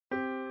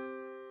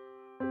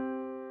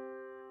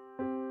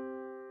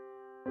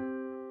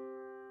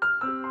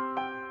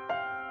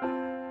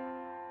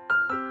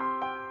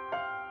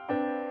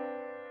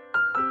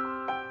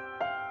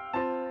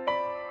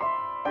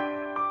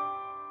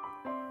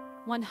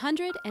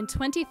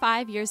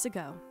125 years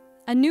ago,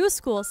 a new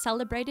school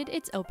celebrated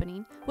its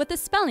opening with a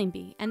spelling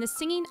bee and the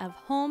singing of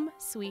Home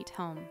Sweet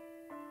Home.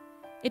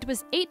 It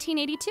was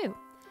 1882,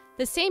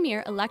 the same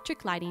year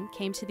electric lighting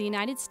came to the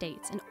United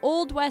States and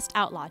Old West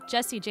outlaw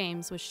Jesse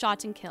James was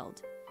shot and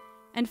killed,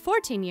 and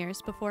 14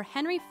 years before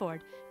Henry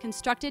Ford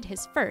constructed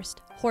his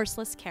first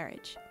horseless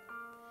carriage.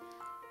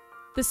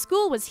 The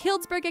school was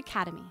Healdsburg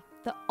Academy,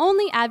 the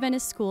only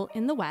Adventist school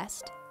in the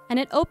West, and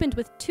it opened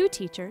with 2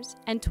 teachers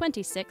and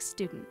 26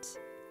 students.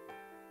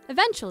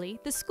 Eventually,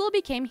 the school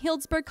became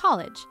Healdsburg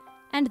College,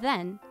 and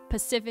then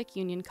Pacific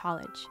Union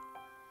College.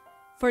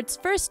 For its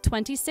first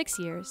 26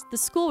 years, the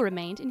school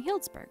remained in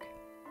Healdsburg.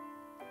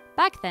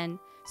 Back then,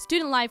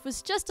 student life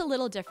was just a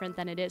little different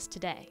than it is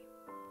today.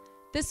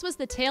 This was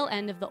the tail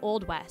end of the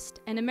Old West,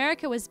 and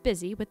America was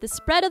busy with the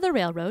spread of the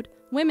railroad,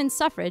 women's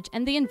suffrage,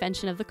 and the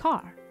invention of the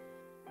car.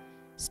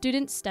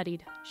 Students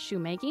studied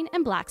shoemaking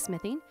and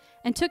blacksmithing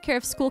and took care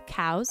of school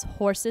cows,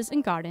 horses,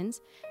 and gardens,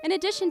 in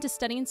addition to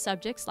studying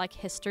subjects like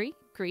history,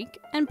 Greek,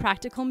 and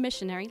practical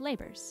missionary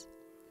labors.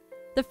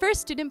 The first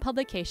student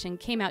publication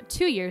came out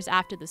 2 years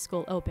after the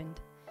school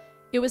opened.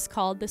 It was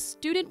called the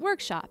Student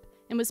Workshop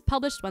and was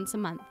published once a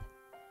month.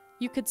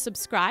 You could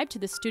subscribe to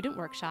the Student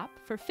Workshop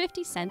for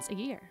 50 cents a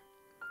year.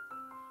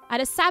 At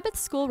a Sabbath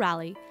school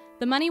rally,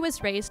 the money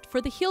was raised for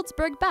the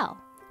Healdsburg Bell,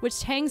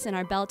 which hangs in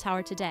our bell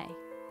tower today.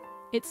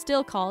 It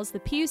still calls the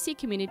PUC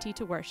community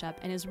to worship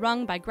and is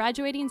rung by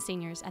graduating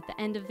seniors at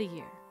the end of the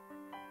year.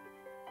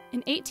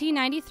 In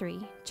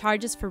 1893,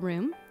 charges for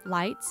room,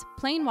 lights,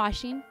 plain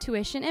washing,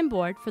 tuition, and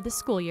board for the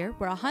school year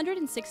were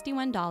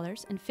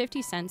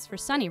 $161.50 for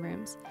sunny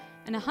rooms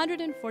and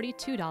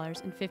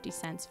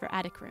 $142.50 for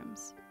attic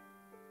rooms.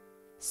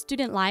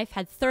 Student life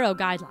had thorough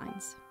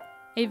guidelines.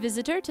 A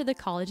visitor to the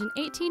college in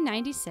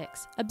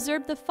 1896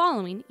 observed the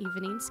following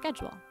evening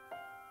schedule.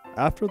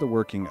 After the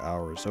working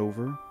hour is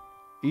over,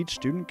 each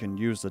student can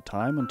use the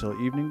time until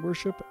evening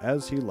worship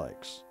as he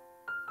likes,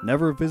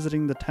 never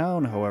visiting the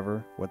town,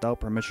 however,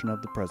 without permission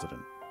of the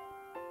president.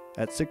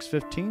 At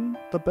 6:15,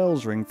 the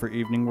bells ring for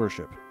evening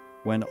worship,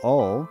 when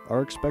all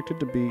are expected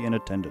to be in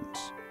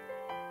attendance.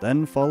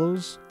 Then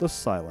follows the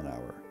silent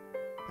hour,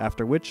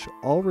 after which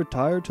all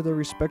retire to their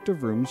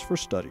respective rooms for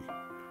study.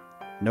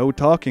 No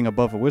talking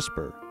above a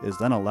whisper is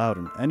then allowed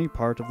in any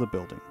part of the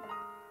building.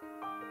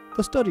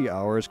 The study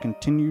hour is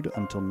continued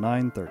until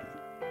 9:30.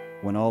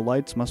 When all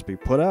lights must be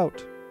put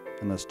out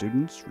and the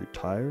students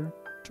retire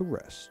to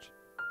rest.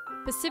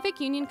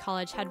 Pacific Union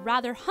College had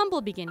rather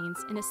humble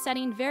beginnings in a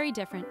setting very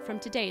different from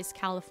today's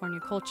California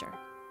culture.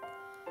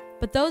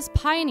 But those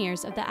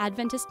pioneers of the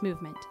Adventist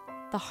movement,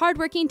 the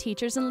hardworking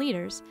teachers and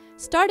leaders,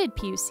 started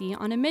PUC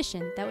on a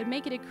mission that would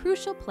make it a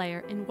crucial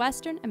player in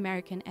Western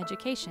American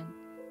education.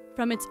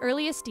 From its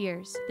earliest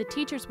years, the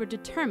teachers were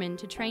determined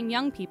to train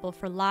young people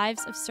for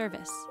lives of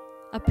service,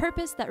 a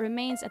purpose that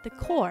remains at the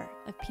core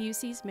of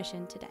PUC's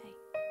mission today.